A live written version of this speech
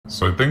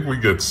So I think we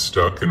get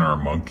stuck in our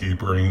monkey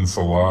brains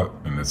a lot,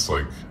 and it's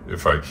like,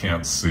 if I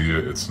can't see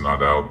it, it's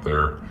not out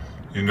there.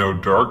 You know,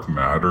 dark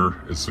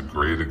matter is a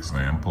great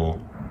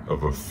example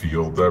of a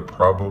field that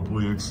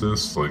probably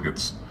exists. Like,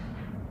 it's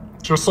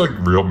just like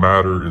real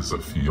matter is a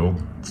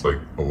field. It's like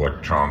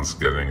electrons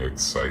getting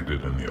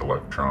excited in the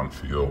electron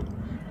field.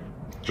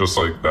 Just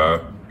like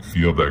that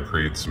field that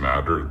creates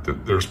matter,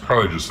 there's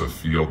probably just a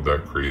field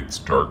that creates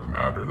dark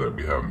matter that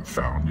we haven't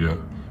found yet.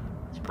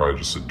 It's probably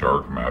just a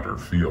dark matter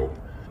field.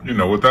 You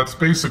know, what that's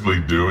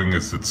basically doing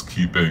is it's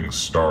keeping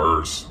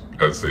stars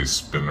as they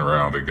spin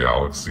around a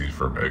galaxy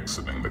from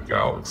exiting the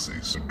galaxy.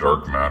 So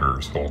dark matter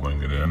is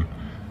holding it in.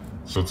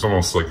 So it's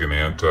almost like an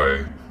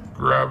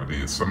anti-gravity.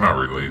 It's somehow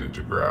related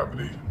to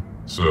gravity.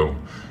 So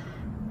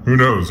who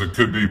knows? It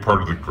could be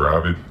part of the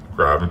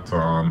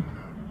graviton,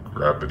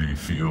 gravity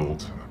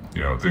field.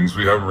 You know, things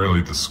we haven't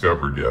really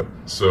discovered yet.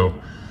 So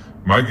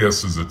my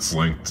guess is it's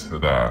linked to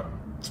that.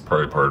 It's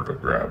probably part of a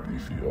gravity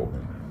field.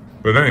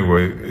 But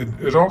anyway,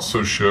 it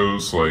also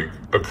shows like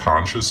a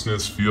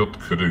consciousness field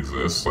could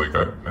exist. Like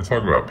I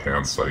talk about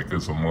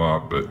panpsychism a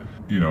lot, but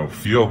you know,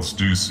 fields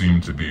do seem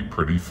to be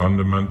pretty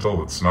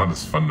fundamental. It's not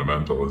as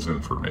fundamental as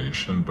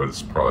information, but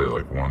it's probably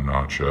like one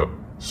notch up.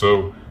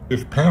 So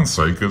if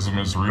panpsychism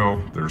is real,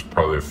 there's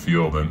probably a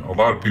field. And a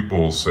lot of people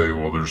will say,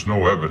 well, there's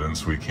no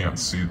evidence, we can't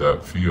see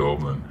that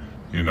field. And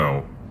you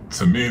know,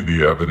 to me,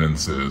 the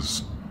evidence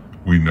is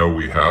we know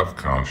we have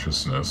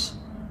consciousness.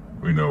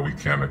 We know we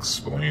can't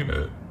explain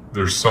it.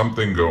 There's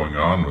something going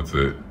on with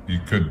it. You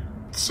could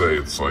say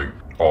it's like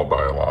all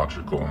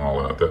biological and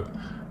all that.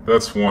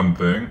 That's one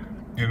thing.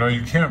 You know,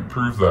 you can't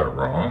prove that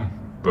wrong,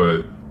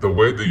 but the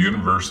way the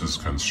universe is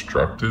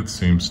constructed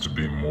seems to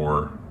be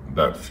more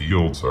that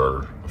fields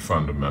are a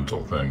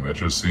fundamental thing. That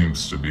just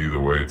seems to be the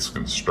way it's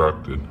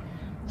constructed.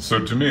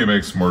 So to me, it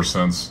makes more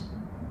sense.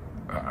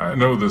 I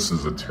know this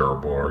is a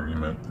terrible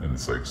argument and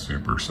it's like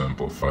super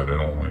simplified. I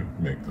don't want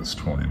to make this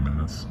 20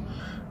 minutes.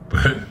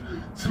 But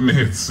to me,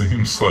 it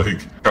seems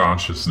like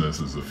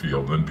consciousness is a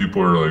field. And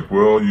people are like,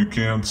 well, you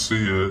can't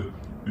see it.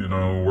 You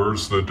know,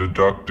 where's the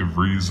deductive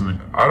reasoning?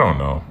 I don't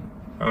know.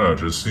 It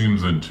just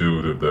seems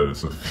intuitive that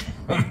it's a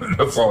field.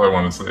 That's all I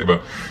want to say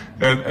about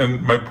it.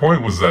 And my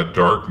point was that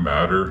dark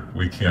matter,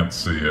 we can't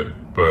see it,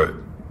 but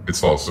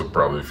it's also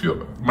probably a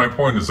field. My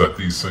point is that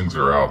these things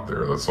are out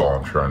there. That's all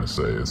I'm trying to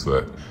say, is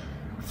that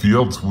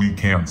fields we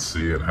can't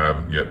see and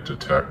haven't yet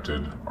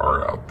detected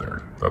are out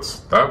there.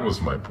 That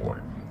was my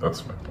point.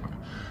 That's my point.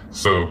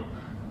 So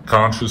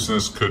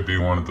consciousness could be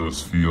one of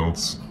those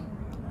fields.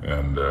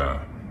 And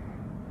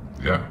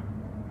yeah,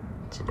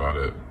 that's about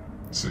it.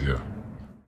 See ya.